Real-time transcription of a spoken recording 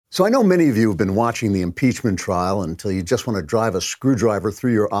So I know many of you have been watching the impeachment trial until you just want to drive a screwdriver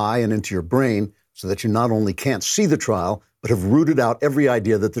through your eye and into your brain so that you not only can't see the trial, but have rooted out every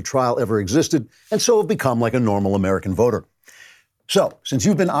idea that the trial ever existed and so have become like a normal American voter. So, since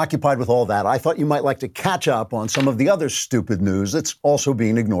you've been occupied with all that, I thought you might like to catch up on some of the other stupid news that's also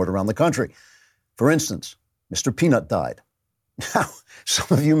being ignored around the country. For instance, Mr. Peanut died. Now,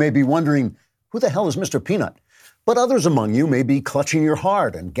 some of you may be wondering, who the hell is Mr. Peanut? But others among you may be clutching your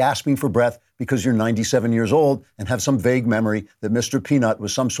heart and gasping for breath because you're 97 years old and have some vague memory that Mr. Peanut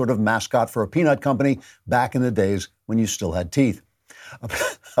was some sort of mascot for a peanut company back in the days when you still had teeth.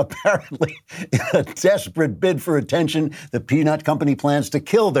 Apparently, in a desperate bid for attention, the Peanut Company plans to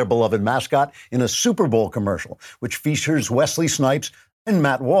kill their beloved mascot in a Super Bowl commercial, which features Wesley Snipes and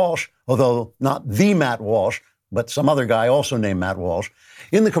Matt Walsh, although not the Matt Walsh, but some other guy also named Matt Walsh.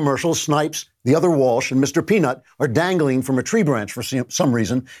 In the commercial, Snipes, the other Walsh, and Mr. Peanut are dangling from a tree branch for some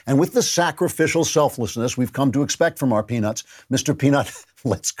reason, and with the sacrificial selflessness we've come to expect from our peanuts, Mr. Peanut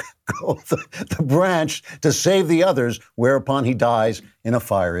lets go of the branch to save the others, whereupon he dies in a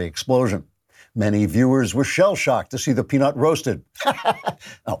fiery explosion. Many viewers were shell-shocked to see the peanut roasted.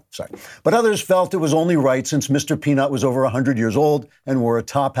 Oh, sorry. But others felt it was only right since Mr. Peanut was over 100 years old and wore a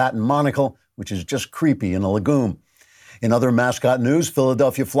top hat and monocle, which is just creepy in a legume. In other mascot news,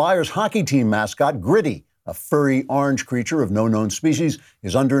 Philadelphia Flyers hockey team mascot Gritty, a furry orange creature of no known species,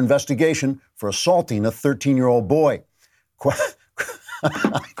 is under investigation for assaulting a 13-year-old boy.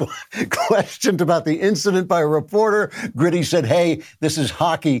 Questioned about the incident by a reporter, Gritty said, "Hey, this is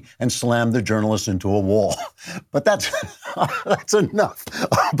hockey," and slammed the journalist into a wall. But that's enough.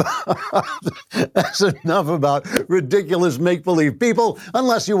 That's enough about ridiculous make-believe people,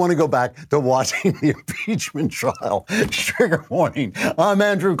 unless you want to go back to watching the impeachment trial. Trigger warning. I'm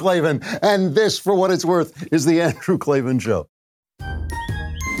Andrew Klavan, and this, for what it's worth, is the Andrew Klavan Show.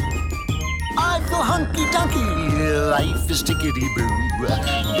 I feel hunky-dunky, life is tickety-boo.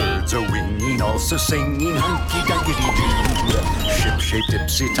 Birds are winging, also singing hunky-dunky-doo. Ship-shaped,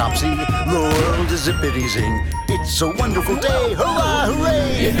 ipsy-topsy, the world is zippity-zing. It's a wonderful day, hurrah,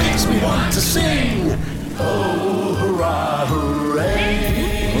 hooray! It makes me want to sing. Oh, hurrah,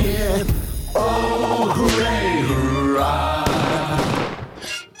 hooray! Oh, hooray, hurrah!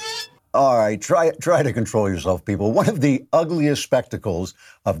 All right, try to control yourself, people. One of the ugliest spectacles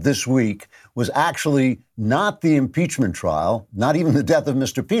of this week was actually not the impeachment trial, not even the death of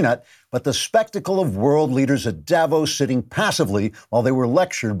Mr. Peanut, but the spectacle of world leaders at Davos sitting passively while they were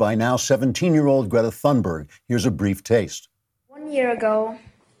lectured by now 17-year-old Greta Thunberg. Here's a brief taste. 1 year ago,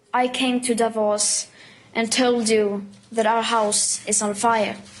 I came to Davos and told you that our house is on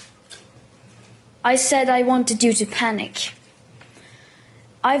fire. I said I wanted you to panic.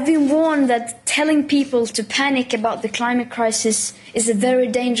 I've been warned that telling people to panic about the climate crisis is a very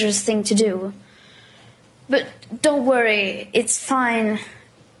dangerous thing to do. But don't worry, it's fine.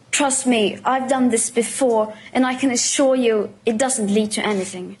 Trust me, I've done this before, and I can assure you it doesn't lead to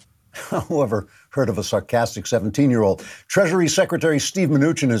anything. Whoever heard of a sarcastic 17-year-old? Treasury Secretary Steve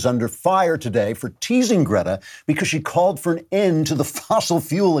Mnuchin is under fire today for teasing Greta because she called for an end to the fossil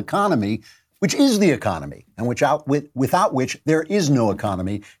fuel economy, which is the economy, and without which there is no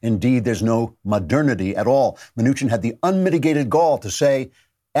economy. Indeed, there's no modernity at all. Mnuchin had the unmitigated gall to say,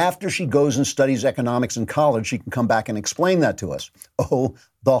 after she goes and studies economics in college, she can come back and explain that to us. Oh,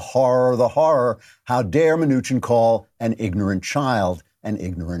 the horror, the horror. How dare Mnuchin call an ignorant child an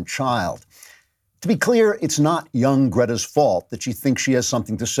ignorant child? To be clear, it's not young Greta's fault that she thinks she has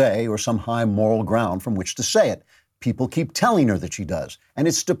something to say or some high moral ground from which to say it. People keep telling her that she does, and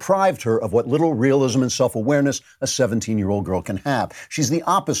it's deprived her of what little realism and self-awareness a 17-year-old girl can have. She's the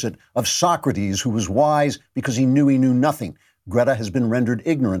opposite of Socrates, who was wise because he knew nothing. Greta has been rendered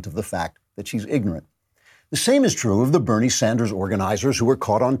ignorant of the fact that she's ignorant. The same is true of the Bernie Sanders organizers who were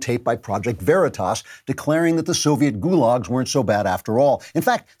caught on tape by Project Veritas declaring that the Soviet gulags weren't so bad after all. In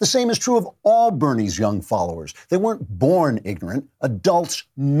fact, the same is true of all Bernie's young followers. They weren't born ignorant. Adults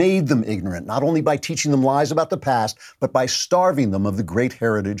made them ignorant, not only by teaching them lies about the past, but by starving them of the great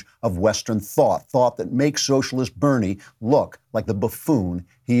heritage of Western thought that makes socialist Bernie look like the buffoon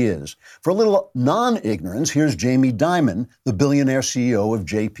he is. For a little non-ignorance, here's Jamie Dimon, the billionaire CEO of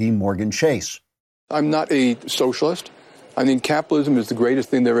J.P. Morgan Chase. I'm not a socialist. I think capitalism is the greatest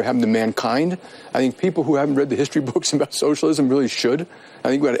thing that ever happened to mankind. I think people who haven't read the history books about socialism really should. I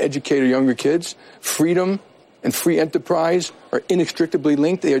think we've got to educate our younger kids. Freedom and free enterprise are inextricably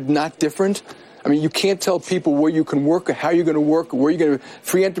linked. They are not different. I mean, you can't tell people where you can work or how you're going to work, where you're going to.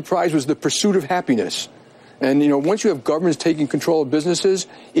 Free enterprise was the pursuit of happiness. And, once you have governments taking control of businesses,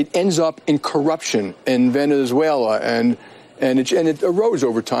 it ends up in corruption in Venezuela and And it erodes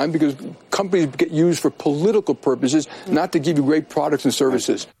over time because companies get used for political purposes, not to give you great products and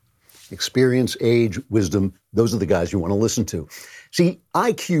services. Experience, age, wisdom, those are the guys you want to listen to. See,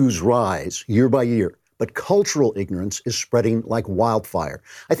 IQs rise year by year, but cultural ignorance is spreading like wildfire.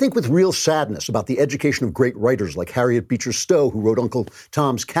 I think with real sadness about the education of great writers like Harriet Beecher Stowe, who wrote Uncle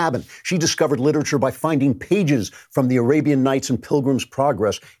Tom's Cabin. She discovered literature by finding pages from the Arabian Nights and Pilgrim's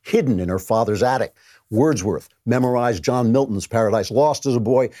Progress hidden in her father's attic. Wordsworth memorized John Milton's Paradise Lost as a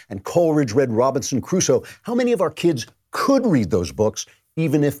boy, and Coleridge read Robinson Crusoe. How many of our kids could read those books,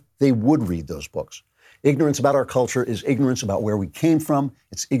 even if they would read those books? Ignorance about our culture is ignorance about where we came from.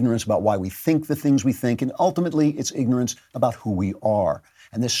 It's ignorance about why we think the things we think. And ultimately, it's ignorance about who we are.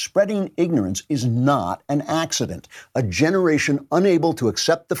 And this spreading ignorance is not an accident. A generation unable to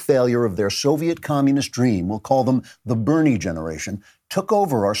accept the failure of their Soviet communist dream, we'll call them the Bernie generation, took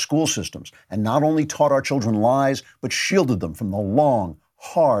over our school systems and not only taught our children lies, but shielded them from the long,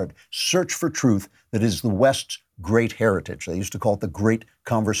 hard search for truth that is the West's great heritage. They used to call it the Great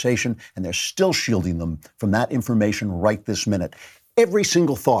Conversation, and they're still shielding them from that information right this minute. Every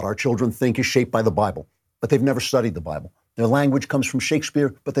single thought our children think is shaped by the Bible, but they've never studied the Bible. Their language comes from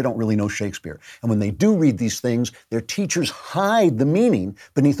Shakespeare, but they don't really know Shakespeare. And when they do read these things, their teachers hide the meaning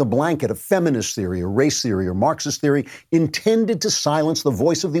beneath a blanket of feminist theory or race theory or Marxist theory intended to silence the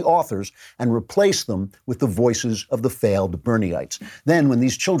voice of the authors and replace them with the voices of the failed Bernieites. Then, when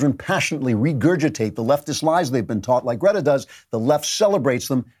these children passionately regurgitate the leftist lies they've been taught, like Greta does, the left celebrates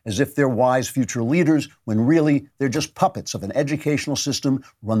them as if they're wise future leaders, when really they're just puppets of an educational system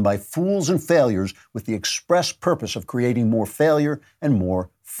run by fools and failures with the express purpose of creating more failure and more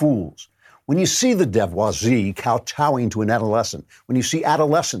fools. When you see the devoisie kowtowing to an adolescent, when you see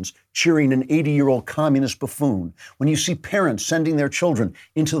adolescents cheering an 80-year-old communist buffoon, when you see parents sending their children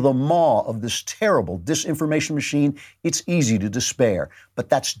into the maw of this terrible disinformation machine, it's easy to despair. But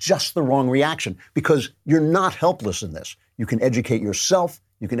that's just the wrong reaction, because you're not helpless in this. You can educate yourself.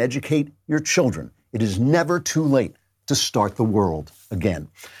 You can educate your children. It is never too late to start the world again.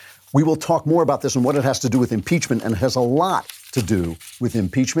 We will talk more about this and what it has to do with impeachment, and it has a lot to do with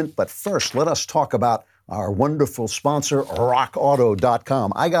impeachment. But first, let us talk about our wonderful sponsor,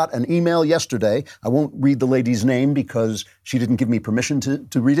 RockAuto.com. I got an email yesterday. I won't read the lady's name because she didn't give me permission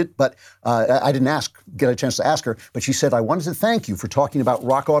to read it, but I didn't get a chance to ask her. But she said, I wanted to thank you for talking about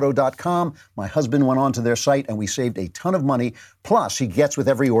RockAuto.com. My husband went on to their site and we saved a ton of money. Plus, he gets with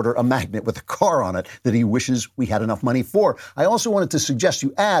every order a magnet with a car on it that he wishes we had enough money for. I also wanted to suggest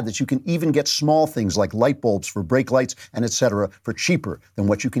you add that you can even get small things like light bulbs for brake lights and etc. for cheaper than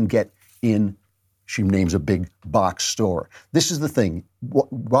what you can get in, she names a big box store. This is the thing.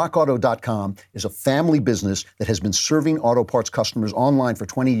 RockAuto.com is a family business that has been serving auto parts customers online for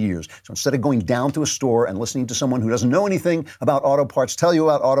 20 years. So instead of going down to a store and listening to someone who doesn't know anything about auto parts tell you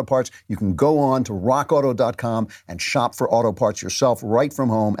about auto parts, you can go on to RockAuto.com and shop for auto parts yourself right from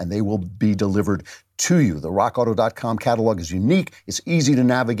home, and they will be delivered to you. The RockAuto.com catalog is unique, it's easy to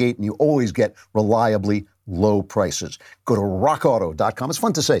navigate, and you always get reliably low prices. Go to RockAuto.com. It's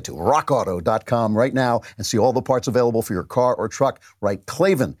fun to say, too. RockAuto.com right now and see all the parts available for your car or truck. Write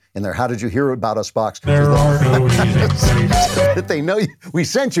Klavan in their How Did You Hear About Us box. There are no easy that they know we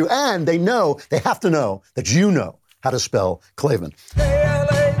sent you, and they have to know that you know how to spell Klavan.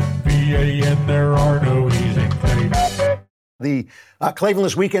 K-L-A-V-A-N, there are no easy Klavan. The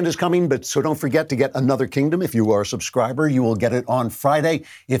Klavanless weekend is coming, so don't forget to get Another Kingdom. If you are a subscriber, you will get it on Friday.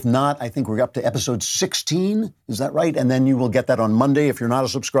 If not, I think we're up to episode 16. Is that right? And then you will get that on Monday if you're not a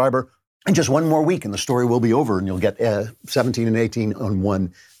subscriber. And just one more week and the story will be over and you'll get 17 and 18 on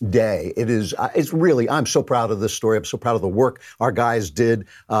one day. It's really, I'm so proud of this story. I'm so proud of the work our guys did,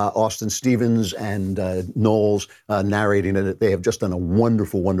 Austin Stevens and Knowles narrating it. They have just done a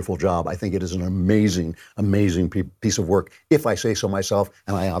wonderful, wonderful job. I think it is an amazing, amazing piece of work, if I say so myself,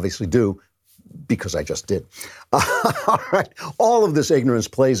 and I obviously do, because I just did. All right. All of this ignorance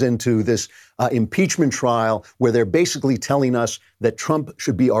plays into this impeachment trial where they're basically telling us that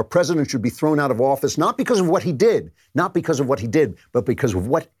our president should be thrown out of office, not because of what he did, but because of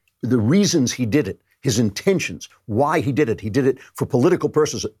the reasons he did it, his intentions, why he did it. He did it for political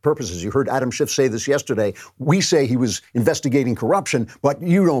purposes. You heard Adam Schiff say this yesterday. We say he was investigating corruption, but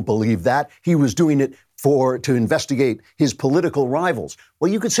you don't believe that. He was doing it to investigate his political rivals.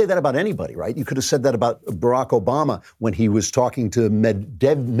 Well, you could say that about anybody, right? You could have said that about Barack Obama when he was talking to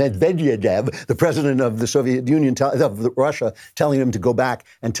Medvedev, the president of the Soviet Union, of Russia, telling him to go back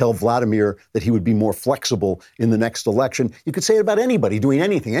and tell Vladimir that he would be more flexible in the next election. You could say it about anybody doing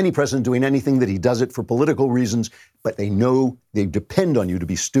anything, any president doing anything, that he does it for political reasons, but they know they depend on you to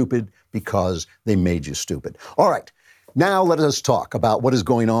be stupid because they made you stupid. All right. Now let us talk about what is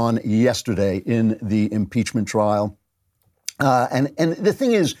going on yesterday in the impeachment trial. And the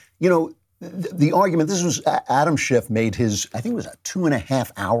thing is, you know, the argument, this was Adam Schiff made his, I think it was a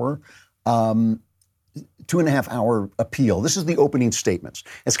 2.5 hour appeal. This is the opening statements.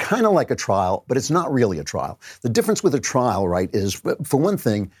 It's kind of like a trial, but it's not really a trial. The difference with a trial, right, is, for one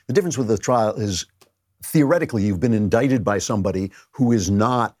thing, the difference with a trial is theoretically you've been indicted by somebody who is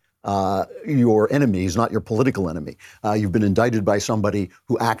not your enemy, is not your political enemy. You've been indicted by somebody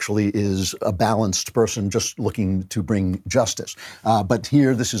who actually is a balanced person just looking to bring justice. But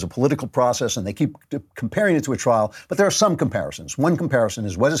here, this is a political process, and they keep comparing it to a trial. But there are some comparisons. One comparison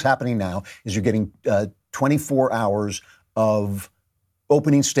is what is happening now is you're getting 24 hours of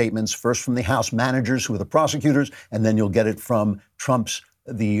opening statements, first from the House managers, who are the prosecutors, and then you'll get it from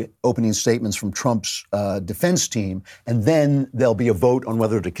the opening statements from Trump's defense team, and then there'll be a vote on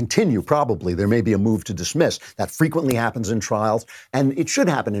whether to continue. Probably there may be a move to dismiss. That frequently happens in trials, and it should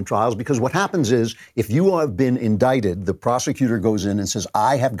happen in trials, because what happens is if you have been indicted, the prosecutor goes in and says,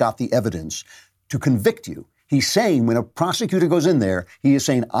 I have got the evidence to convict you. He's saying, when a prosecutor goes in there, he is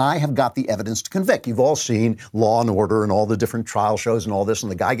saying, I have got the evidence to convict. You've all seen Law and Order and all the different trial shows and all this, and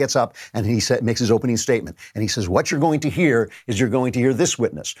the guy gets up and he makes his opening statement. And he says, what you're going to hear is you're going to hear this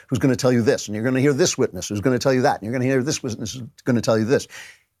witness who's going to tell you this, and you're going to hear this witness who's going to tell you that, and you're going to hear this witness who's going to tell you this.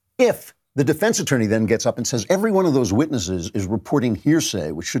 If the defense attorney then gets up and says, every one of those witnesses is reporting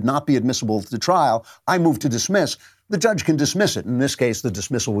hearsay, which should not be admissible to the trial, I move to dismiss, the judge can dismiss it. In this case, the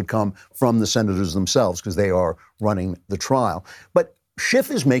dismissal would come from the senators themselves because they are running the trial. But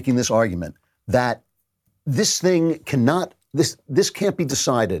Schiff is making this argument that this thing cannot, this can't be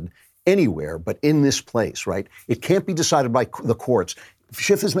decided anywhere but in this place, right? It can't be decided by the courts.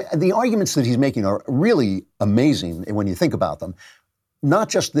 Schiff is, the arguments that he's making are really amazing when you think about them. Not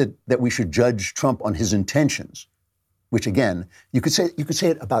just that we should judge Trump on his intentions, which again, you could say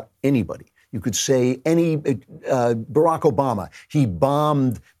it about anybody. You could say Barack Obama, he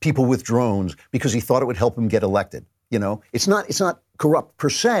bombed people with drones because he thought it would help him get elected. You know, it's not corrupt per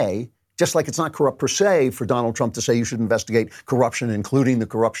se, just like it's not corrupt per se for Donald Trump to say you should investigate corruption, including the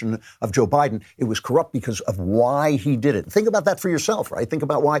corruption of Joe Biden. It was corrupt because of why he did it. Think about that for yourself, right? Think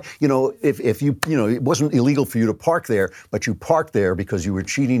about why, you know, if you it wasn't illegal for you to park there, but you parked there because you were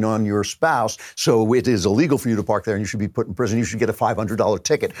cheating on your spouse. So it is illegal for you to park there and you should be put in prison. You should get a $500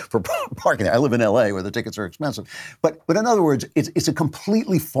 ticket for parking there. I live in LA where the tickets are expensive. But in other words, it's a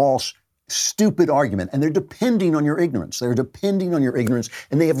completely false, stupid argument, and they're depending on your ignorance. They're depending on your ignorance,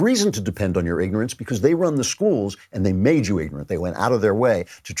 and they have reason to depend on your ignorance because they run the schools and they made you ignorant. They went out of their way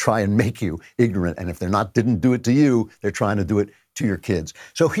to try and make you ignorant, and if didn't do it to you, they're trying to do it to your kids.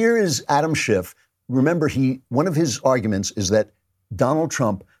 So here is Adam Schiff. Remember, one of his arguments is that Donald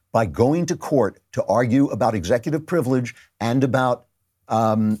Trump, by going to court to argue about executive privilege and about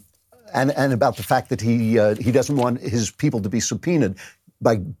and about the fact that he doesn't want his people to be subpoenaed,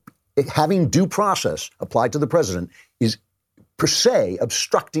 by having due process applied to the president is per se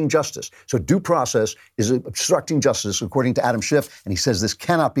obstructing justice. So due process is obstructing justice, according to Adam Schiff, and he says this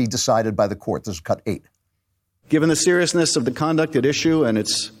cannot be decided by the court. This is cut 8. Given the seriousness of the conduct at issue and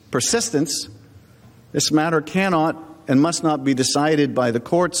its persistence, this matter cannot and must not be decided by the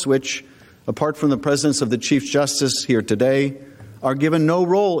courts, which, apart from the presence of the Chief Justice here today, are given no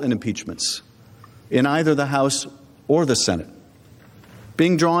role in impeachments in either the House or the Senate.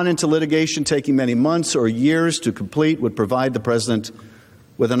 Being drawn into litigation taking many months or years to complete would provide the president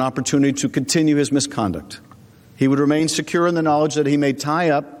with an opportunity to continue his misconduct. He would remain secure in the knowledge that he may tie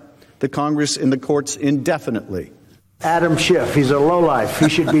up the Congress in the courts indefinitely. Adam Schiff, he's a lowlife. He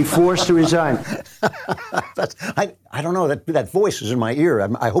should be forced to resign. I don't know, that voice is in my ear.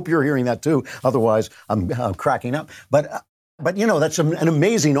 I hope you're hearing that too. Otherwise, I'm cracking up. But you know, that's an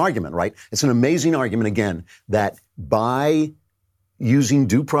amazing argument, right? It's an amazing argument, again, that by using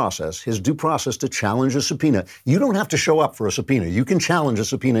due process, his due process to challenge a subpoena. You don't have to show up for a subpoena. You can challenge a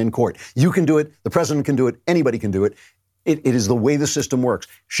subpoena in court. You can do it. The president can do it. Anybody can do it. It is the way the system works.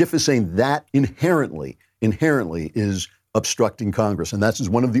 Schiff is saying that inherently is obstructing Congress. And that's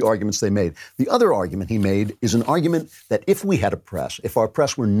one of the arguments they made. The other argument he made is an argument that if we had a press, if our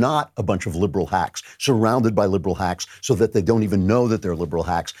press were not a bunch of liberal hacks surrounded by liberal hacks so that they don't even know that they're liberal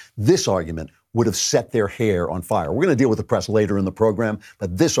hacks, this argument would have set their hair on fire. We're going to deal with the press later in the program,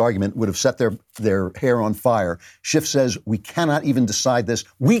 but this argument would have set their hair on fire. Schiff says we cannot even decide this.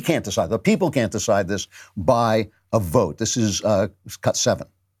 We can't decide. The people can't decide this by a vote. This is cut 7.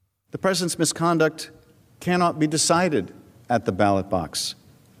 The president's misconduct cannot be decided at the ballot box,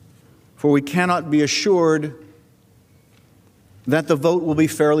 for we cannot be assured that the vote will be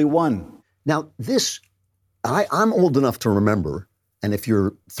fairly won. Now, this I'm old enough to remember, and if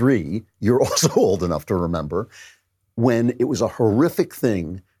you're 3, you're also old enough to remember, when it was a horrific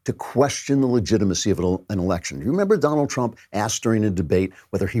thing to question the legitimacy of an election. You remember Donald Trump asked during a debate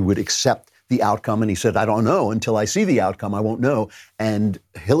whether he would accept the outcome, and he said, I don't know. Until I see the outcome, I won't know. And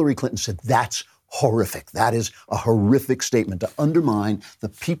Hillary Clinton said, that's horrific. That is a horrific statement to undermine the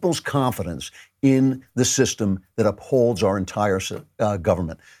people's confidence in the system that upholds our entire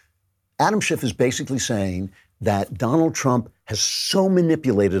government. Adam Schiff is basically saying that Donald Trump has so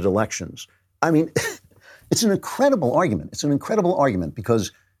manipulated elections. I mean, it's an incredible argument. It's an incredible argument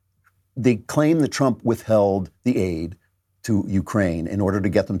because they claim that Trump withheld the aid to Ukraine in order to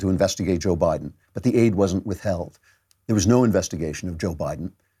get them to investigate Joe Biden, but the aid wasn't withheld. There was no investigation of Joe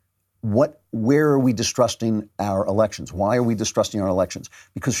Biden. Where are we distrusting our elections? Why are we distrusting our elections?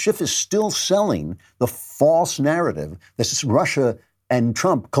 Because Schiff is still selling the false narrative that Russia and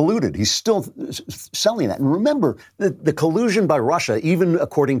Trump colluded. He's still selling that. And remember, the collusion by Russia, even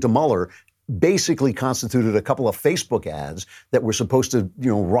according to Mueller, basically constituted a couple of Facebook ads that were supposed to,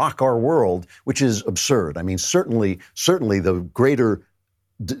 rock our world, which is absurd. I mean, certainly the greater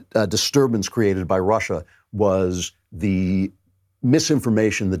disturbance created by Russia was the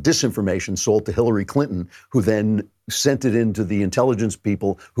misinformation, the disinformation sold to Hillary Clinton, who then sent it into the intelligence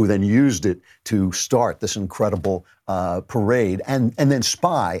people, who then used it to start this incredible parade and then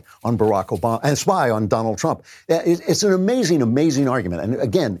spy on Barack Obama and spy on Donald Trump. It's an amazing, amazing argument. And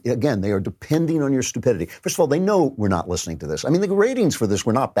again, they are depending on your stupidity. First of all, they know we're not listening to this. I mean, the ratings for this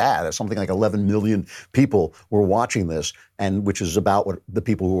were not bad. Something like 11 million people were watching this, and which is about what the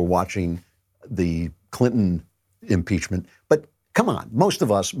people who were watching the Clinton impeachment. But come on, most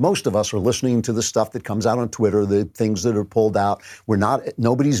of us are listening to the stuff that comes out on Twitter, the things that are pulled out.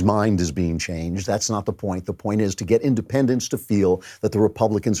 Nobody's mind is being changed. That's not the point. The point is to get independents to feel that the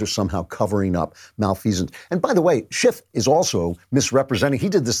Republicans are somehow covering up malfeasance. And by the way, Schiff is also misrepresenting. He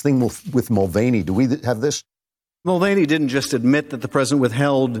did this thing with Mulvaney. Do we have this? Mulvaney didn't just admit that the president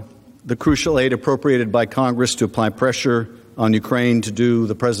withheld the crucial aid appropriated by Congress to apply pressure on Ukraine to do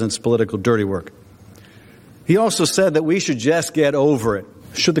the president's political dirty work. He also said that we should just get over it.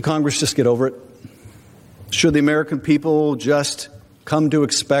 Should the Congress just get over it? Should the American people just come to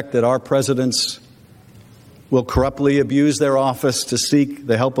expect that our presidents will corruptly abuse their office to seek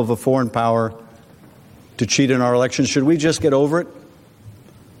the help of a foreign power to cheat in our elections? Should we just get over it?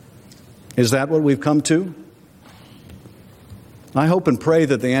 Is that what we've come to? I hope and pray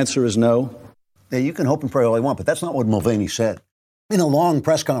that the answer is no. Yeah, you can hope and pray all you want, but that's not what Mulvaney said. In a long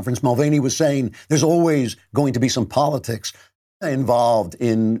press conference, Mulvaney was saying there's always going to be some politics involved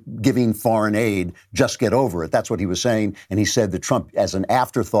in giving foreign aid. Just get over it. That's what he was saying. And he said that Trump, as an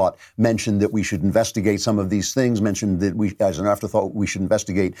afterthought, mentioned that we should investigate some of these things, mentioned that as an afterthought, we should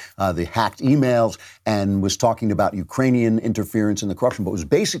investigate the hacked emails, and was talking about Ukrainian interference in the corruption, but was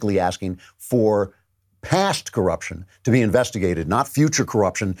basically asking for past corruption to be investigated, not future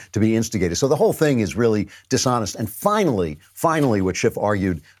corruption to be instigated. So the whole thing is really dishonest. And finally, what Schiff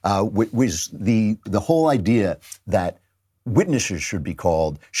argued was the whole idea that witnesses should be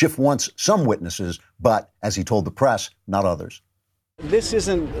called. Schiff wants some witnesses, but as he told the press, not others. This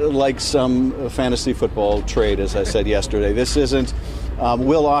isn't like some fantasy football trade, as I said yesterday. This isn't,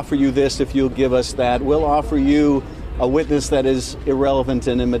 we'll offer you this if you'll give us that. We'll offer you a witness that is irrelevant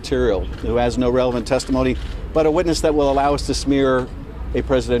and immaterial, who has no relevant testimony, but a witness that will allow us to smear a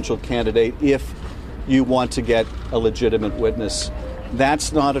presidential candidate if you want to get a legitimate witness.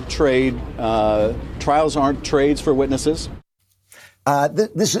 That's not a trade. Trials aren't trades for witnesses.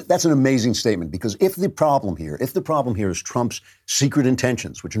 That's an amazing statement, because if the problem here is Trump's secret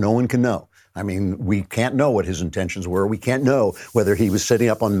intentions, which no one can know. I mean, we can't know what his intentions were. We can't know whether he was sitting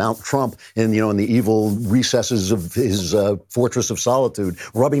up on Mount Trump in the evil recesses of his fortress of solitude,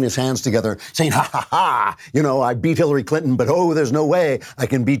 rubbing his hands together, saying, ha, ha, ha, I beat Hillary Clinton, but there's no way I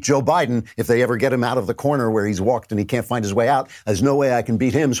can beat Joe Biden if they ever get him out of the corner where he's walked and he can't find his way out. There's no way I can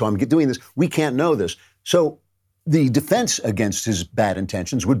beat him, so I'm doing this. We can't know this. So the defense against his bad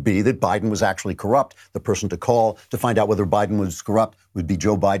intentions would be that Biden was actually corrupt. The person to call to find out whether Biden was corrupt would be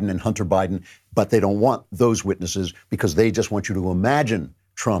Joe Biden and Hunter Biden. But they don't want those witnesses because they just want you to imagine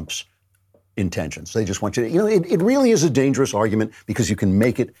Trump's intentions. They just want you to, it really is a dangerous argument because you can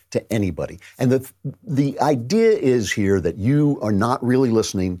make it to anybody. And the idea is here that you are not really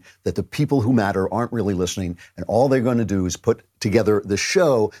listening, that the people who matter aren't really listening, and all they're going to do is put together the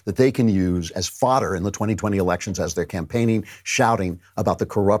show that they can use as fodder in the 2020 elections as they're campaigning, shouting about the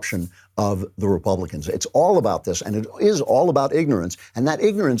corruption of the Republicans. It's all about this, and it is all about ignorance. And that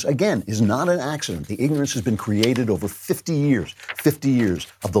ignorance, again, is not an accident. The ignorance has been created over 50 years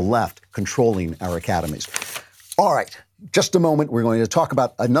of the left controlling our academies. All right. Just a moment, we're going to talk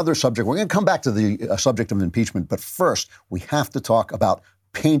about another subject. We're going to come back to the subject of impeachment, but first, we have to talk about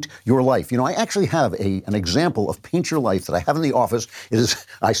Paint Your Life. You know, I actually have an example of Paint Your Life that I have in the office.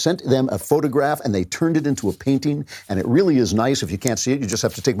 I sent them a photograph and they turned it into a painting, and it really is nice. If you can't see it, you just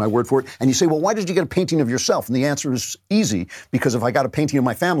have to take my word for it. And you say, well, why did you get a painting of yourself? And the answer is easy, because if I got a painting of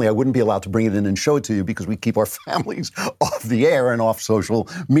my family, I wouldn't be allowed to bring it in and show it to you, because we keep our families off the air and off social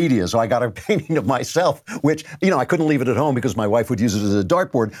media. So I got a painting of myself, which, you know, I couldn't leave it at home because my wife would use it as a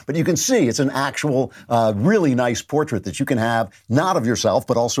dartboard. But you can see it's an actual, really nice portrait that you can have, not of yourself,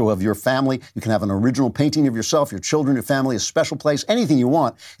 but also of your family. You can have an original painting of yourself, your children, your family, a special place, anything you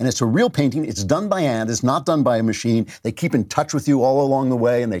want. And it's a real painting. It's done by hand. It's not done by a machine. They keep in touch with you all along the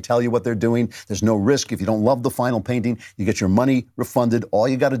way, and they tell you what they're doing. There's no risk. If you don't love the final painting, you get your money refunded. All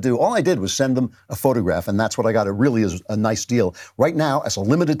you got to do, all I did was send them a photograph, and that's what I got. It really is a nice deal. Right now, as a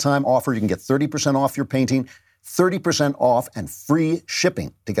limited time offer, you can get 30% off your painting, 30% off and free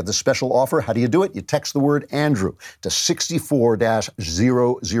shipping. To get the special offer, how do you do it? You text the word Andrew to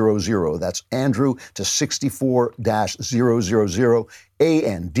 64-000. That's Andrew to 64-000.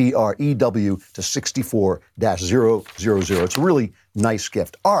 ANDREW to 64-000. It's a really nice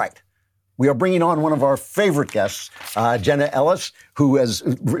gift. All right. We are bringing on one of our favorite guests, Jenna Ellis, who has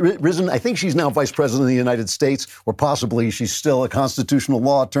risen. I think she's now Vice President of the United States, or possibly she's still a constitutional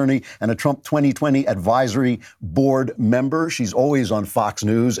law attorney and a Trump 2020 Advisory Board member. She's always on Fox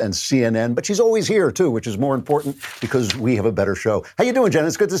News and CNN, but she's always here, too, which is more important because we have a better show. How you doing, Jenna?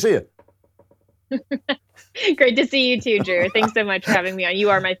 It's good to see you. Great to see you too, Drew. Thanks so much for having me on. You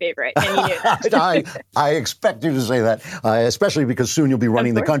are my favorite, and you knew that. I expect you to say that, especially because soon you'll be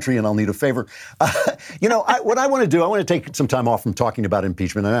running the country and I'll need a favor. What I want to do, I want to take some time off from talking about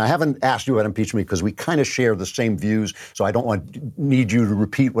impeachment. And I haven't asked you about impeachment because we kind of share the same views, so I don't need you to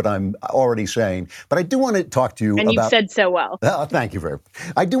repeat what I'm already saying. But I do want to talk to you about... And you've said so well. Thank you very much.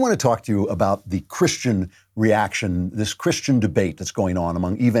 I do want to talk to you about the Christian reaction, this Christian debate that's going on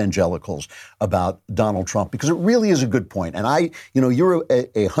among evangelicals about Donald Trump, because it really is a good point. And you're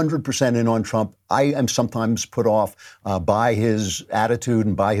 100% in on Trump. I am sometimes put off by his attitude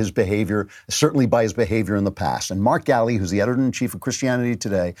and by his behavior, certainly by his behavior in the past. And Mark Galli, who's the editor-in-chief of Christianity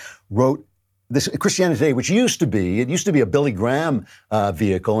Today, wrote this Christianity Today, which used to be a Billy Graham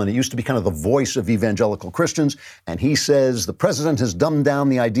vehicle, and it used to be kind of the voice of evangelical Christians. And he says the president has dumbed down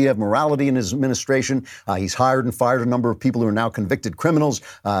the idea of morality in his administration. He's hired and fired a number of people who are now convicted criminals.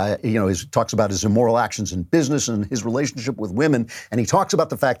 He talks about his immoral actions in business and his relationship with women. And he talks about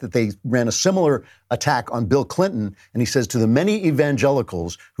the fact that they ran a similar attack on Bill Clinton. And he says to the many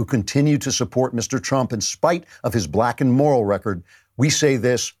evangelicals who continue to support Mr. Trump in spite of his blackened moral record, we say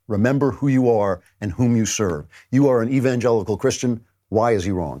this: remember who you are and whom you serve. You are an evangelical Christian. Why is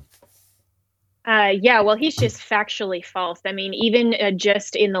he wrong? Well, he's just factually false. I mean, even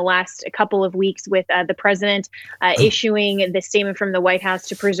just in the last couple of weeks with the president issuing the statement from the White House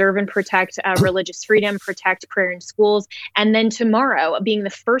to preserve and protect religious freedom, protect prayer in schools, and then tomorrow being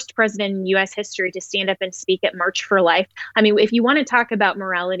the first president in U.S. history to stand up and speak at March for Life. I mean, if you want to talk about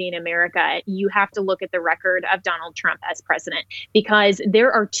morality in America, you have to look at the record of Donald Trump as president, because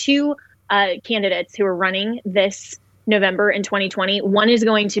there are two candidates who are running this November in 2020. One is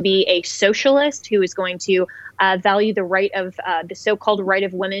going to be a socialist who is going to value the right of the so-called right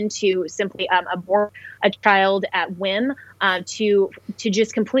of women to simply abort a child at whim, to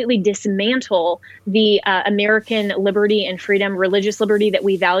just completely dismantle the American liberty and freedom, religious liberty that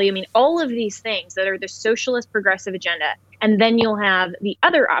we value. I mean, all of these things that are the socialist progressive agenda. And then you'll have the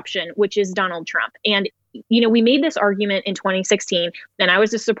other option, which is Donald Trump. And, we made this argument in 2016, and I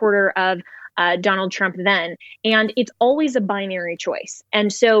was a supporter of Donald Trump then. And it's always a binary choice.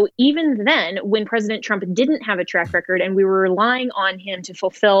 And so even then, when President Trump didn't have a track record and we were relying on him to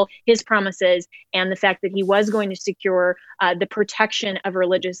fulfill his promises and the fact that he was going to secure the protection of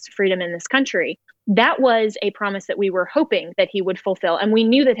religious freedom in this country, that was a promise that we were hoping that he would fulfill. And we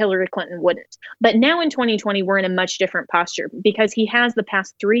knew that Hillary Clinton wouldn't. But now in 2020, we're in a much different posture because he has the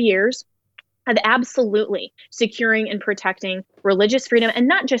past 3 years of absolutely securing and protecting religious freedom. And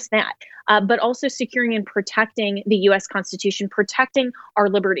not just that, but also securing and protecting the U.S. Constitution, protecting our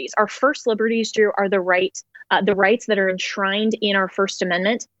liberties. Our first liberties, Drew, are the rights that are enshrined in our First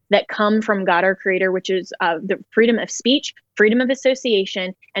Amendment. that come from God our Creator, which is the freedom of speech, freedom of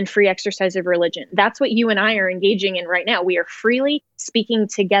association, and free exercise of religion. That's what you and I are engaging in right now. We are freely speaking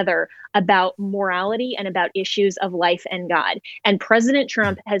together about morality and about issues of life and God. And President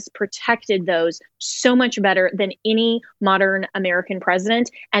Trump has protected those so much better than any modern American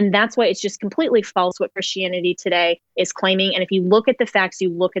president. And that's why it's just completely false what Christianity Today is claiming. And if you look at the facts, you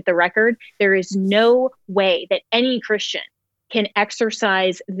look at the record, there is no way that any Christian can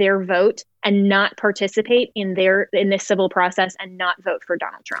exercise their vote and not participate in this civil process and not vote for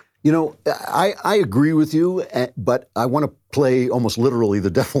Donald Trump. You know, I agree with you, but I want to play almost literally the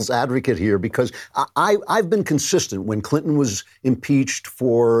devil's advocate here, because I've been consistent. When Clinton was impeached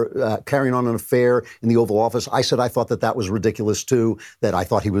for carrying on an affair in the Oval Office, I said I thought that was ridiculous too, that I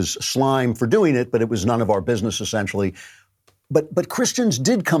thought he was slime for doing it, but it was none of our business, essentially. But Christians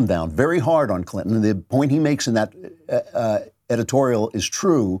did come down very hard on Clinton. And the point he makes in that editorial is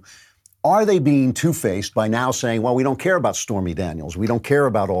true. Are they being two-faced by now saying, well, we don't care about Stormy Daniels, we don't care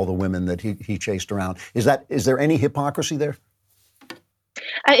about all the women that he chased around? Is there any hypocrisy there?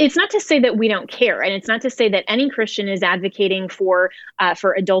 It's not to say that we don't care, and it's not to say that any Christian is advocating for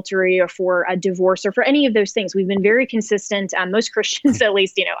adultery or for a divorce or for any of those things. We've been very consistent. Most Christians, at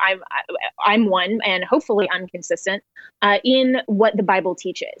least, I'm one, and hopefully I'm consistent in what the Bible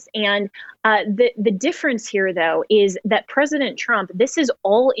teaches. And the difference here, though, is that President Trump, this is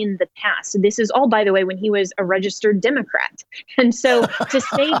all in the past. This is all, by the way, when he was a registered Democrat. And so to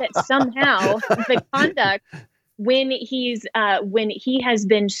say that somehow the conduct when he has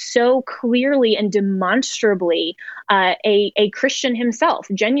been so clearly and demonstrably a Christian himself,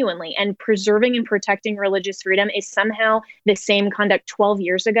 genuinely, and preserving and protecting religious freedom is somehow the same conduct 12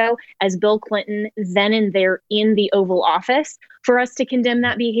 years ago as Bill Clinton, then and there in the Oval Office. For us to condemn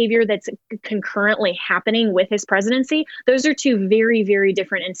that behavior that's concurrently happening with his presidency, those are two very, very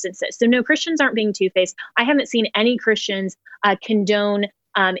different instances. So no, Christians aren't being two-faced. I haven't seen any Christians condone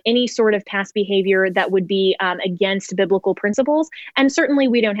any sort of past behavior that would be against biblical principles. And certainly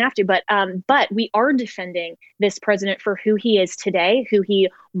we don't have to, but we are defending this president for who he is today, who he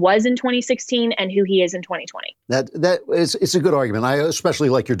was in 2016, and who he is in 2020. It's a good argument. I especially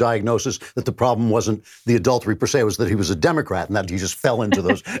like your diagnosis that the problem wasn't the adultery per se, it was that he was a Democrat and that he just fell into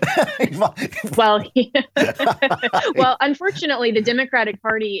those. Well, unfortunately, the Democratic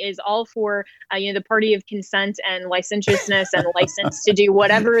Party is all for the party of consent and licentiousness and license to do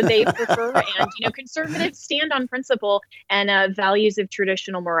whatever they prefer. And conservatives stand on principle and values of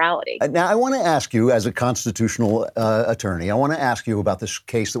traditional morality. Now, I want to ask you, as a constitutional attorney, I want to ask you about this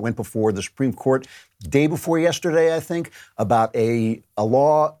case that went before the Supreme Court day before yesterday, I think, about a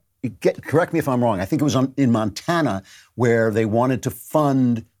law. Correct me if I'm wrong. I think it was in Montana where they wanted to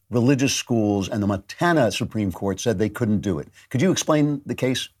fund religious schools, and the Montana Supreme Court said they couldn't do it. Could you explain the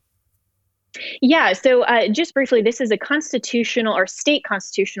case? Yeah. So just briefly, this is a constitutional or state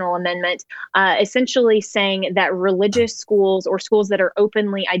constitutional amendment, essentially saying that religious schools or schools that are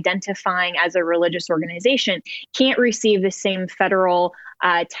openly identifying as a religious organization can't receive the same federal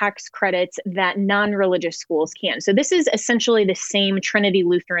tax credits that non-religious schools can. So this is essentially the same Trinity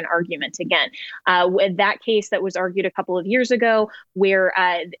Lutheran argument again. With that case that was argued a couple of years ago, where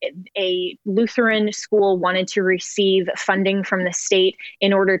a Lutheran school wanted to receive funding from the state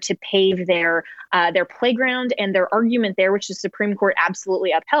in order to pave their playground, and their argument there, which the Supreme Court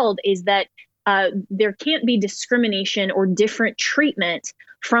absolutely upheld, is that there can't be discrimination or different treatment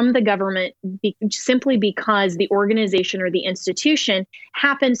from the government simply because the organization or the institution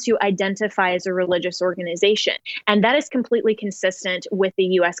happens to identify as a religious organization. And that is completely consistent with the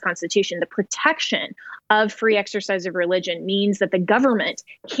U.S. Constitution. The protection of free exercise of religion means that the government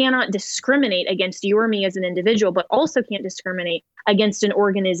cannot discriminate against you or me as an individual, but also can't discriminate against an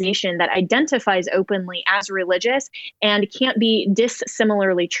organization that identifies openly as religious and can't be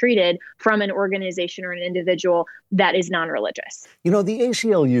dissimilarly treated from an organization or an individual that is non-religious. The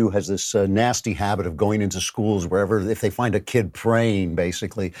ACLU has this nasty habit of going into schools wherever, if they find a kid praying,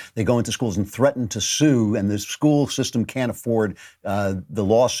 basically, they go into schools and threaten to sue, and the school system can't afford the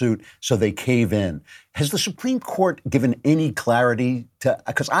lawsuit, so they cave in. Has the Supreme Court given any clarity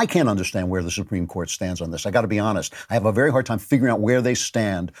because I can't understand where the Supreme Court stands on this. I got to be honest. I have a very hard time figuring out where they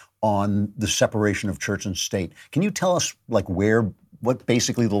stand on the separation of church and state. Can you tell us what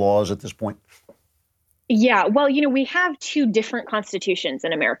basically the law is at this point? Yeah, well, we have two different constitutions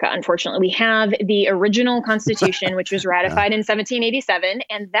in America, unfortunately. We have the original Constitution, which was ratified in 1787,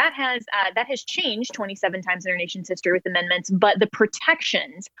 and that has changed 27 times in our nation's history with amendments. But the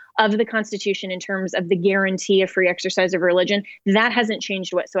protections of the Constitution in terms of the guarantee of free exercise of religion, that hasn't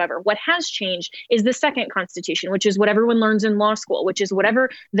changed whatsoever. What has changed is the second Constitution, which is what everyone learns in law school, which is whatever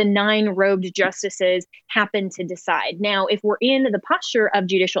the 9 robed justices happen to decide. Now, if we're in the posture of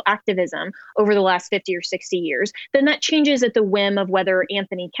judicial activism over the last 50 or 60 years, then that changes at the whim of whether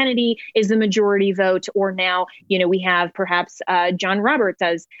Anthony Kennedy is the majority vote, or now, we have perhaps John Roberts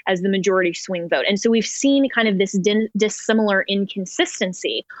as the majority swing vote. And so we've seen kind of this dissimilar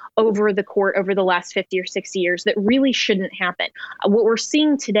inconsistency over the court over the last 50 or 60 years that really shouldn't happen. What we're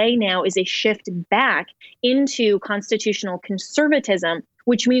seeing today now is a shift back into constitutional conservatism,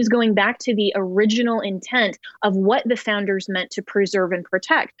 which means going back to the original intent of what the founders meant to preserve and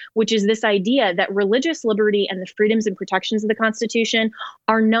protect, which is this idea that religious liberty and the freedoms and protections of the Constitution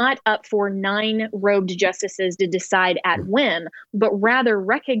are not up for 9 robed justices to decide at whim, but rather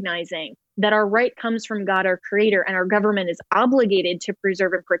recognizing that our right comes from God, our creator, and our government is obligated to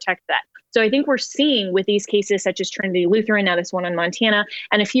preserve and protect that. So I think we're seeing with these cases such as Trinity Lutheran, now this one in Montana,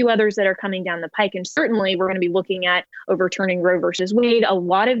 and a few others that are coming down the pike. And certainly we're going to be looking at overturning Roe versus Wade, a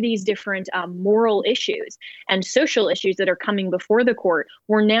lot of these different moral issues and social issues that are coming before the court.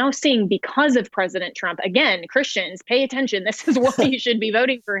 We're now seeing, because of President Trump, again, Christians, pay attention. This is why you should be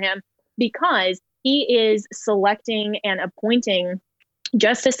voting for him, because he is selecting and appointing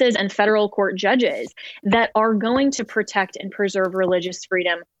justices and federal court judges that are going to protect and preserve religious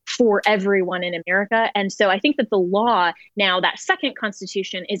freedom for everyone in America. And so I think that the law now, that second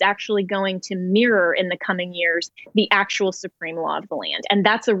Constitution, is actually going to mirror in the coming years the actual supreme law of the land. And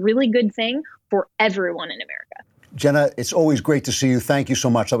that's a really good thing for everyone in America. Jenna, it's always great to see you. Thank you so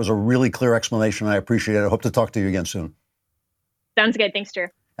much. That was a really clear explanation. I appreciate it. I hope to talk to you again soon. Sounds good. Thanks, Drew.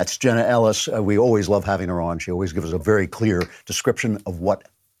 That's Jenna Ellis. We always love having her on. She always gives us a very clear description of what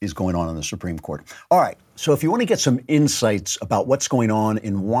is going on in the Supreme Court. All right. So if you want to get some insights about what's going on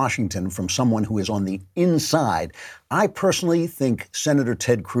in Washington from someone who is on the inside, I personally think Senator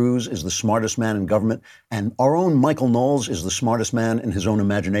Ted Cruz is the smartest man in government, and our own Michael Knowles is the smartest man in his own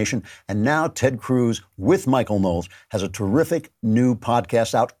imagination. And now Ted Cruz with Michael Knowles has a terrific new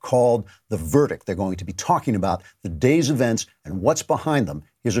podcast out called The Verdict. They're going to be talking about the day's events and what's behind them.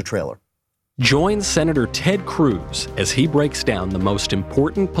 Here's a trailer. Join Senator Ted Cruz as he breaks down the most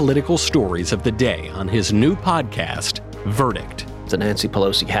important political stories of the day on his new podcast, Verdict. The Nancy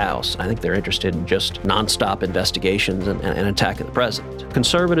Pelosi House, I think they're interested in just nonstop investigations and attacking the president.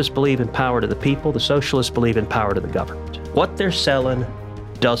 Conservatives believe in power to the people. The socialists believe in power to the government. What they're selling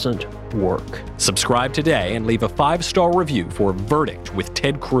doesn't work. Subscribe today and leave a 5-star review for Verdict with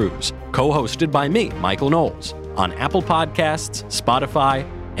Ted Cruz, co-hosted by me, Michael Knowles, on Apple Podcasts, Spotify,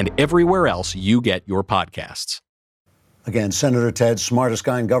 and everywhere else you get your podcasts. Again, Senator Ted, smartest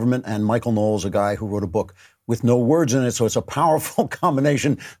guy in government, and Michael Knowles, a guy who wrote a book with no words in it, so it's a powerful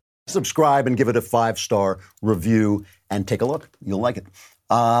combination. Subscribe and give it a 5-star review and take a look. You'll like it.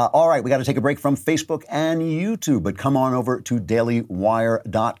 All right, we got to take a break from Facebook and YouTube, but come on over to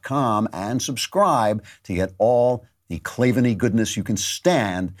dailywire.com and subscribe to get all the Klavan-y goodness you can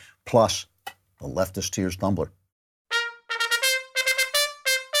stand, plus the Leftist Tears Tumbler.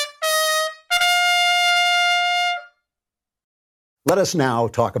 Let us now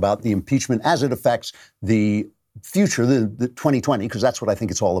talk about the impeachment as it affects the future, the 2020, because that's what I think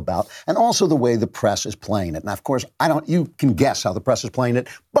it's all about, and also the way the press is playing it. Now, of course, you can guess how the press is playing it,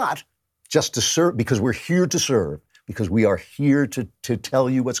 but just to serve, because we're here to serve, because we are here to tell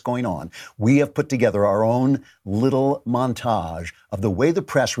you what's going on, we have put together our own little montage of the way the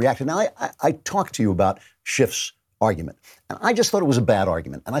press reacted. Now, I talked to you about Schiff's argument, and I just thought it was a bad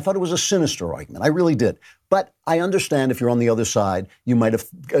argument, and I thought it was a sinister argument. I really did. But I understand if you're on the other side, you might have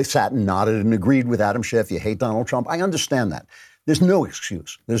sat and nodded and agreed with Adam Schiff. You hate Donald Trump. I understand that. There's no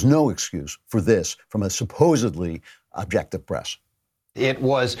excuse. There's no excuse for this from a supposedly objective press. It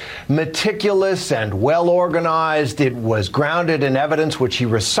was meticulous and well organized. It was grounded in evidence, which he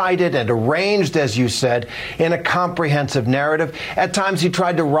recited and arranged, as you said, in a comprehensive narrative. At times, he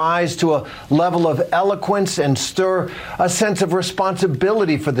tried to rise to a level of eloquence and stir a sense of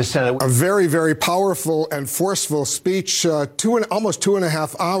responsibility for the Senate. A very, very powerful and forceful speech, almost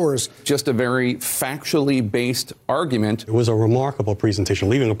 2.5 hours. Just a very factually based argument. It was a remarkable presentation,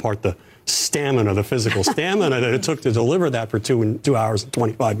 leaving apart the stamina, the physical stamina that it took to deliver that for 2 hours and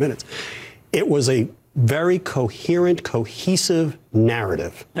 25 minutes. It was a very coherent, cohesive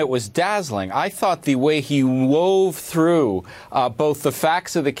narrative. It was dazzling. I thought the way he wove through both the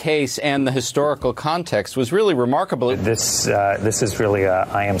facts of the case and the historical context was really remarkable. This is really a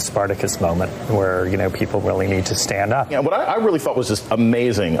I am Spartacus moment where, people really need to stand up. Yeah, what I really thought was just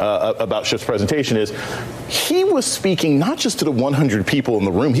amazing about Schiff's presentation is he was speaking not just to the 100 people in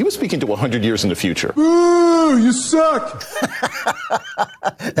the room, he was speaking to 100 years in the future. Ooh, you suck!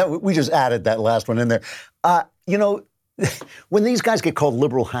 We just added that last one in there. When these guys get called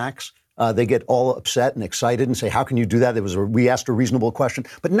liberal hacks, they get all upset and excited and say, how can you do that? We asked a reasonable question.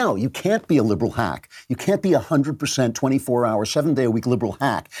 But no, you can't be a liberal hack. You can't be 100%, 24-hour, 7-day-a-week liberal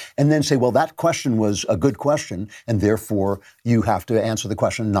hack and then say, well, that question was a good question, and therefore you have to answer the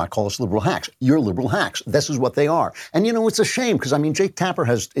question and not call us liberal hacks. You're liberal hacks. This is what they are. And, it's a shame because, Jake Tapper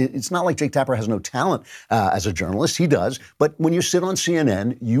it's not like Jake Tapper has no talent as a journalist. He does. But when you sit on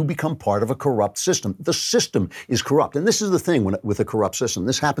CNN, you become part of a corrupt system. The system is corrupt. And this is the thing with a corrupt system.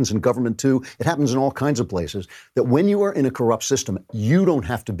 This happens in government too. It happens in all kinds of places, that when you are in a corrupt system, you don't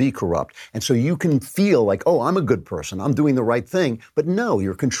have to be corrupt. And so you can feel like, oh, I'm a good person. I'm doing the right thing. But no,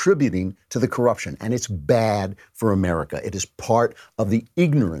 you're contributing to the corruption. And it's bad for America. It is part of the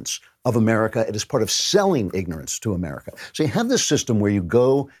ignorance of America. It is part of selling ignorance to America. So you have this system where you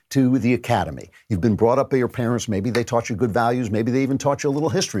go to the academy. You've been brought up by your parents. Maybe they taught you good values. Maybe they even taught you a little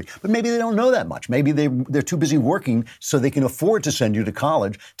history. But maybe they don't know that much. Maybe they're too busy working so they can afford to send you to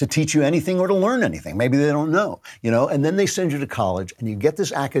college to teach you anything or to learn anything. Maybe they don't know, and then they send you to college and you get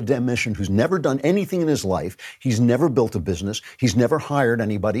this academician who's never done anything in his life. He's never built a business. He's never hired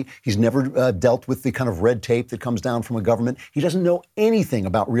anybody. He's never dealt with the kind of red tape that comes down from a government. He doesn't know anything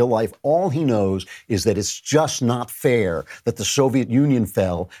about real life. All he knows is that it's just not fair that the Soviet Union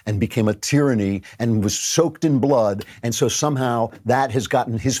fell and became a tyranny and was soaked in blood. And so somehow that has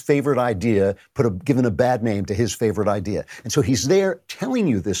gotten his favorite idea, given a bad name to his favorite idea. And so he's there telling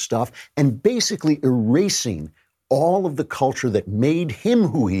you this stuff and basically erasing all of the culture that made him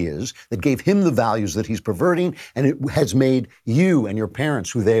who he is, that gave him the values that he's perverting, and it has made you and your parents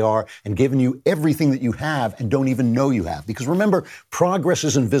who they are and given you everything that you have and don't even know you have. Because remember, progress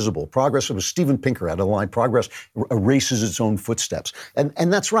is invisible. Progress, it was Steven Pinker had a line, progress erases its own footsteps. And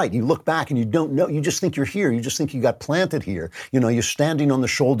that's right. You look back and you don't know. You just think you're here. You just think you got planted here. You're standing on the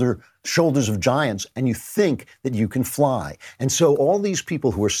shoulders of giants, and you think that you can fly. And so all these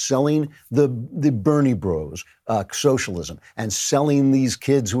people who are selling the Bernie bros socialism and selling these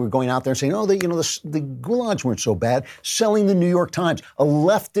kids who are going out there and saying, oh, the gulags weren't so bad, selling the New York Times. A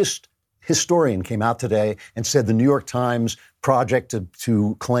leftist historian came out today and said the New York Times project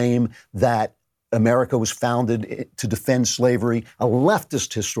to claim that America was founded to defend slavery. A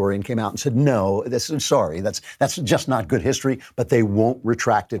leftist historian came out and said, no, that's just not good history, but they won't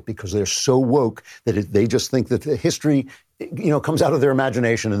retract it because they're so woke that they just think that the history comes out of their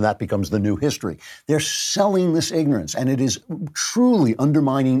imagination and that becomes the new history. They're selling this ignorance, and it is truly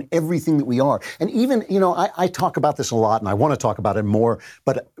undermining everything that we are. And even, I talk about this a lot and I want to talk about it more,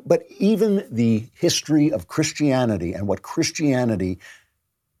 but even the history of Christianity and what Christianity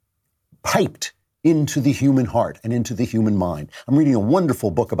piped into the human heart and into the human mind. I'm reading a wonderful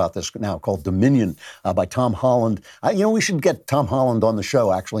book about this now called Dominion by Tom Holland. We should get Tom Holland on the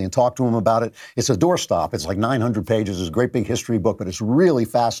show, actually, and talk to him about it. It's a doorstop. It's like 900 pages. It's a great big history book, but it's really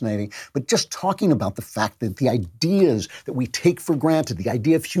fascinating. But just talking about the fact that the ideas that we take for granted, the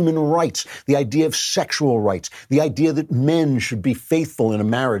idea of human rights, the idea of sexual rights, the idea that men should be faithful in a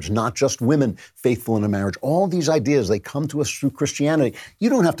marriage, not just women faithful in a marriage, all these ideas, they come to us through Christianity.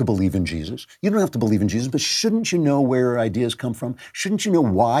 You don't have to believe in Jesus. You don't have to believe in Jesus, but shouldn't you know where your ideas come from? Shouldn't you know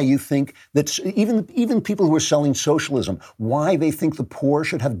why you think that even people who are selling socialism, why they think the poor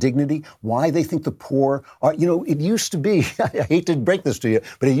should have dignity, why they think the poor are, it used to be, I hate to break this to you,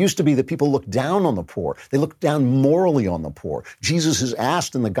 but it used to be that people looked down on the poor. They looked down morally on the poor. Jesus is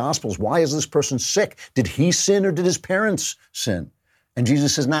asked in the Gospels, why is this person sick? Did he sin or did his parents sin? And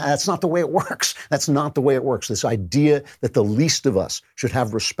Jesus says, nah, that's not the way it works. That's not the way it works. This idea that the least of us should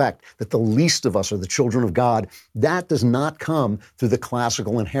have respect, that the least of us are the children of God, that does not come through the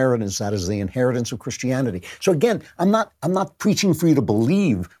classical inheritance. That is the inheritance of Christianity. So again, I'm not preaching for you to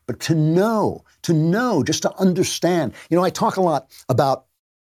believe, but to know, just to understand. I talk a lot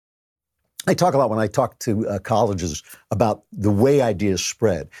when I talk to colleges about the way ideas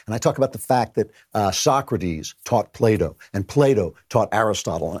spread. And I talk about the fact that Socrates taught Plato, and Plato taught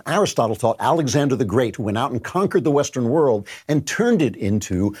Aristotle. And Aristotle taught Alexander the Great, who went out and conquered the Western world and turned it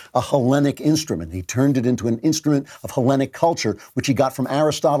into a Hellenic instrument. He turned it into an instrument of Hellenic culture, which he got from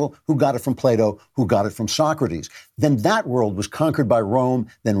Aristotle, who got it from Plato, who got it from Socrates. Then that world was conquered by Rome.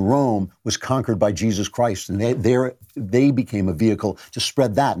 Then Rome was conquered by Jesus Christ. And their they became a vehicle to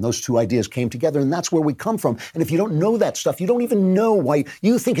spread that. And those two ideas came together. And that's where we come from. And if you don't know that stuff, you don't even know why.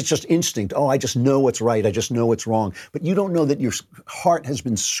 You think it's just instinct. Oh, I just know what's right. I just know what's wrong. But you don't know that your heart has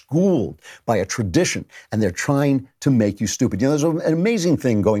been schooled by a tradition, and they're trying to make you stupid. You know, there's an amazing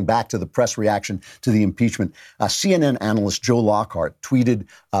thing going back to the press reaction to the impeachment. CNN analyst Joe Lockhart tweeted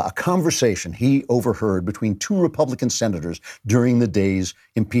a conversation he overheard between two Republican senators during the day's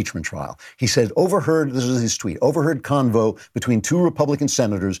impeachment trial. He said, this is his tweet, overheard convo between two Republican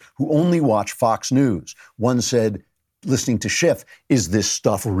senators who only watch Fox News. One said, listening to Schiff, is this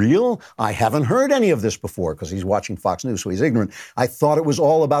stuff real? I haven't heard any of this before, because he's watching Fox News, so he's ignorant. I thought it was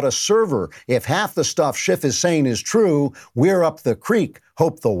all about a server. If half the stuff Schiff is saying is true, we're up the creek.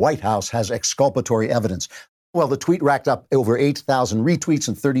 Hope the White House has exculpatory evidence. Well, the tweet racked up over 8,000 retweets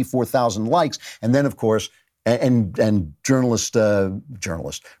and 34,000 likes. And then, of course, and journalist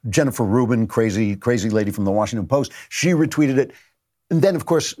Jennifer Rubin, crazy lady from the Washington Post, she retweeted it. And then, of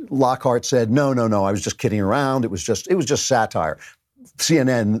course, Lockhart said, no, I was just kidding around. It was just satire.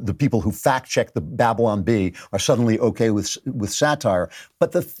 CNN, the people who fact-check the Babylon Bee, are suddenly okay with satire.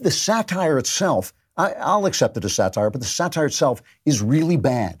 But the satire itself, I'll accept it as satire, but the satire itself is really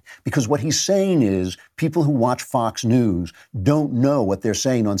bad, because what he's saying is people who watch Fox News don't know what they're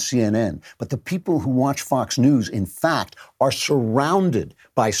saying on CNN. But the people who watch Fox News, in fact, are surrounded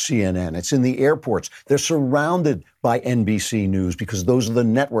by CNN. It's in the airports. They're surrounded by NBC News, because those are the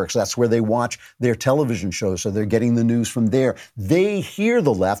networks. That's where they watch their television shows, so they're getting the news from there. They hear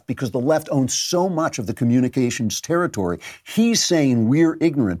the left because the left owns so much of the communications territory. He's saying we're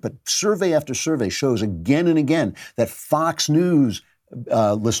ignorant, but survey after survey shows again and again that Fox News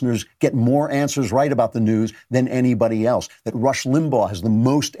listeners get more answers right about the news than anybody else, that Rush Limbaugh has the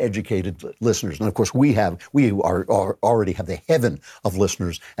most educated listeners. And of course, we already have the heaven of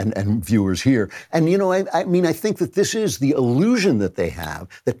listeners and viewers here. And, you know, I think that this is the illusion that they have,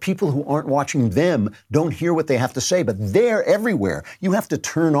 that people who aren't watching them don't hear what they have to say, but they're everywhere. You have to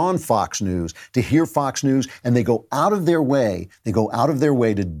turn on Fox News to hear Fox News, and they go out of their way to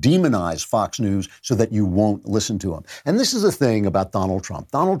demonize Fox News so that you won't listen to them. And this is the thing about Donald Trump.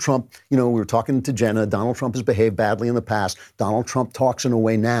 Donald Trump, you know, we were talking to Jenna. Donald Trump has behaved badly in the past. Donald Trump talks in a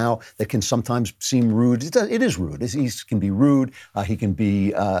way now that can sometimes seem rude. It is rude. He can be rude. He can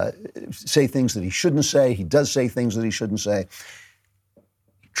say things that he shouldn't say. He does say things that he shouldn't say.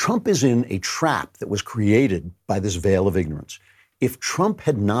 Trump is in a trap that was created by this veil of ignorance. If Trump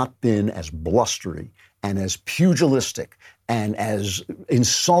had not been as blustery and as pugilistic and as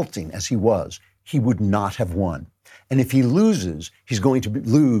insulting as he was, he would not have won. And if he loses, he's going to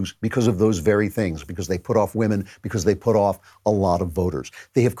lose because of those very things, because they put off women, because they put off a lot of voters.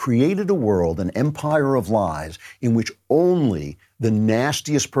 They have created a world, an empire of lies, in which only the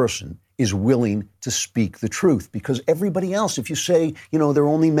nastiest person is willing to speak the truth, because everybody else, if you say, you know, they're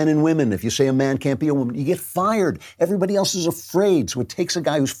only men and women, if you say a man can't be a woman, you get fired. Everybody else is afraid. So it takes a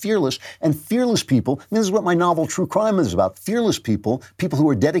guy who's fearless, and fearless people, and this is what my novel True Crime is about, fearless people who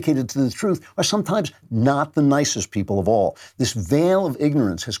are dedicated to the truth, are sometimes not the nicest people of all. This veil of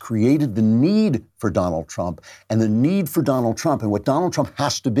ignorance has created the need for Donald Trump, and the need for Donald Trump and what Donald Trump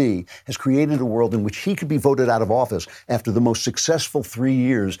has to be has created a world in which he could be voted out of office after the most successful 3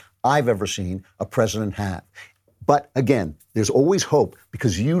 years I've ever seen a president have. But again, there's always hope,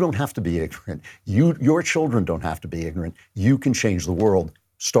 because you don't have to be ignorant. Your children don't have to be ignorant. You can change the world,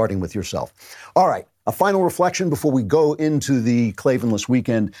 starting with yourself. All right, a final reflection before we go into the Klavanless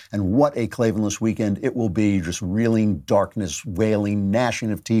weekend, and what a Klavanless weekend it will be. Just reeling, darkness, wailing,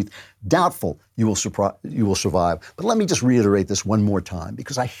 gnashing of teeth. Doubtful you will survive. But let me just reiterate this one more time,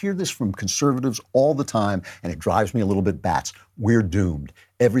 because I hear this from conservatives all the time, and it drives me a little bit bats. We're doomed.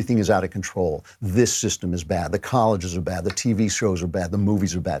 Everything is out of control. This system is bad. The colleges are bad. The TV shows are bad. The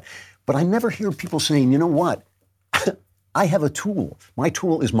movies are bad. But I never hear people saying, you know what? I have a tool. My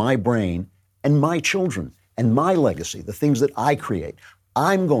tool is my brain and my children and my legacy, the things that I create.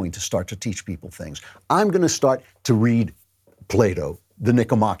 I'm going to start to teach people things. I'm going to start to read Plato, the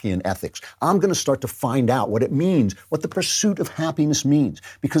Nicomachean Ethics. I'm going to start to find out what it means, what the pursuit of happiness means.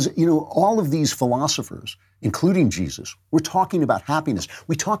 Because, you know, all of these philosophers, including Jesus, were talking about happiness.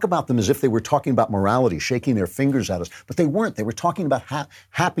 We talk about them as if they were talking about morality, shaking their fingers at us, but they weren't. They were talking about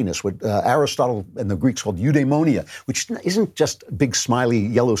happiness, what Aristotle and the Greeks called eudaimonia, which isn't just big smiley,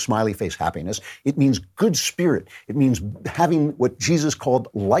 yellow smiley face happiness. It means good spirit. It means having what Jesus called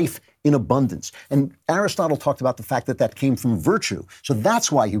life in abundance. And Aristotle talked about the fact that that came from virtue. So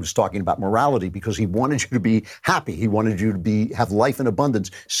that's why he was talking about morality, because he wanted you to be happy. He wanted you to have life in abundance.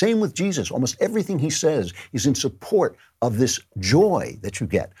 Same with Jesus. Almost everything he says is in support of this joy that you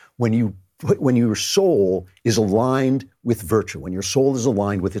get when you when your soul is aligned with virtue, when your soul is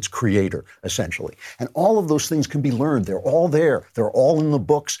aligned with its creator, essentially. And all of those things can be learned. They're all there. They're all in the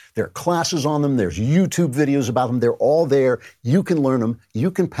books. There are classes on them. There's YouTube videos about them. They're all there. You can learn them.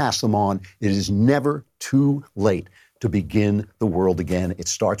 You can pass them on. It is never too late to begin the world again. It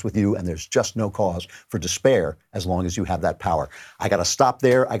starts with you, and there's just no cause for despair as long as you have that power. I got to stop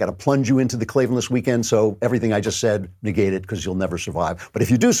there. I got to plunge you into the Klavanless weekend, so everything I just said, negate it, because you'll never survive. But if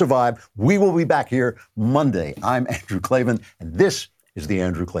you do survive, we will be back here Monday. I'm Andrew Klavan, and this is The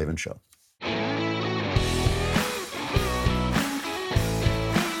Andrew Klavan Show.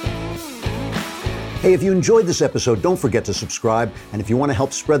 Hey, if you enjoyed this episode, don't forget to subscribe. And if you want to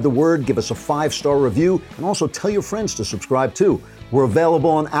help spread the word, give us a 5-star review and also tell your friends to subscribe too. We're available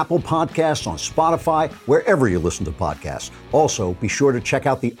on Apple Podcasts, on Spotify, wherever you listen to podcasts. Also, be sure to check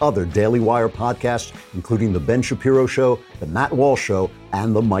out the other Daily Wire podcasts, including The Ben Shapiro Show, The Matt Walsh Show,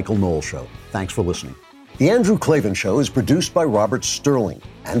 and The Michael Knowles Show. Thanks for listening. The Andrew Klavan Show is produced by Robert Sterling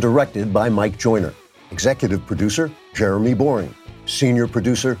and directed by Mike Joyner. Executive producer, Jeremy Boring. Senior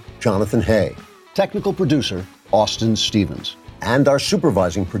producer, Jonathan Hay. Technical producer, Austin Stevens. And our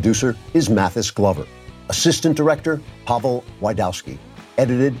supervising producer is Mathis Glover. Assistant director, Pavel Wydowski.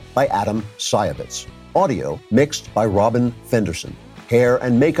 Edited by Adam Sayevitz. Audio mixed by Robin Fenderson. Hair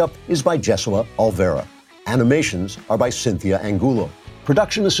and makeup is by Jesua Alvera. Animations are by Cynthia Angulo.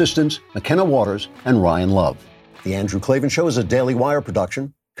 Production assistants, McKenna Waters and Ryan Love. The Andrew Klavan Show is a Daily Wire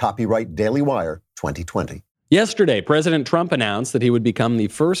production. Copyright Daily Wire 2020. Yesterday, President Trump announced that he would become the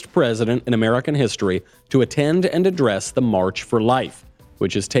first president in American history to attend and address the March for Life,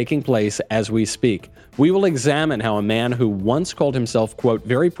 which is taking place as we speak. We will examine how a man who once called himself, quote,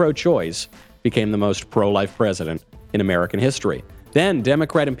 very pro-choice, became the most pro-life president in American history. Then,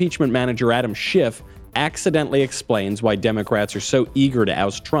 Democrat impeachment manager Adam Schiff accidentally explains why Democrats are so eager to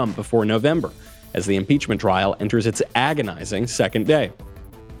oust Trump before November, as the impeachment trial enters its agonizing second day.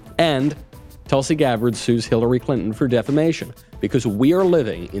 And Tulsi Gabbard sues Hillary Clinton for defamation because we are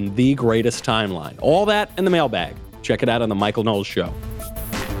living in the greatest timeline. All that in the mailbag. Check it out on The Michael Knowles Show.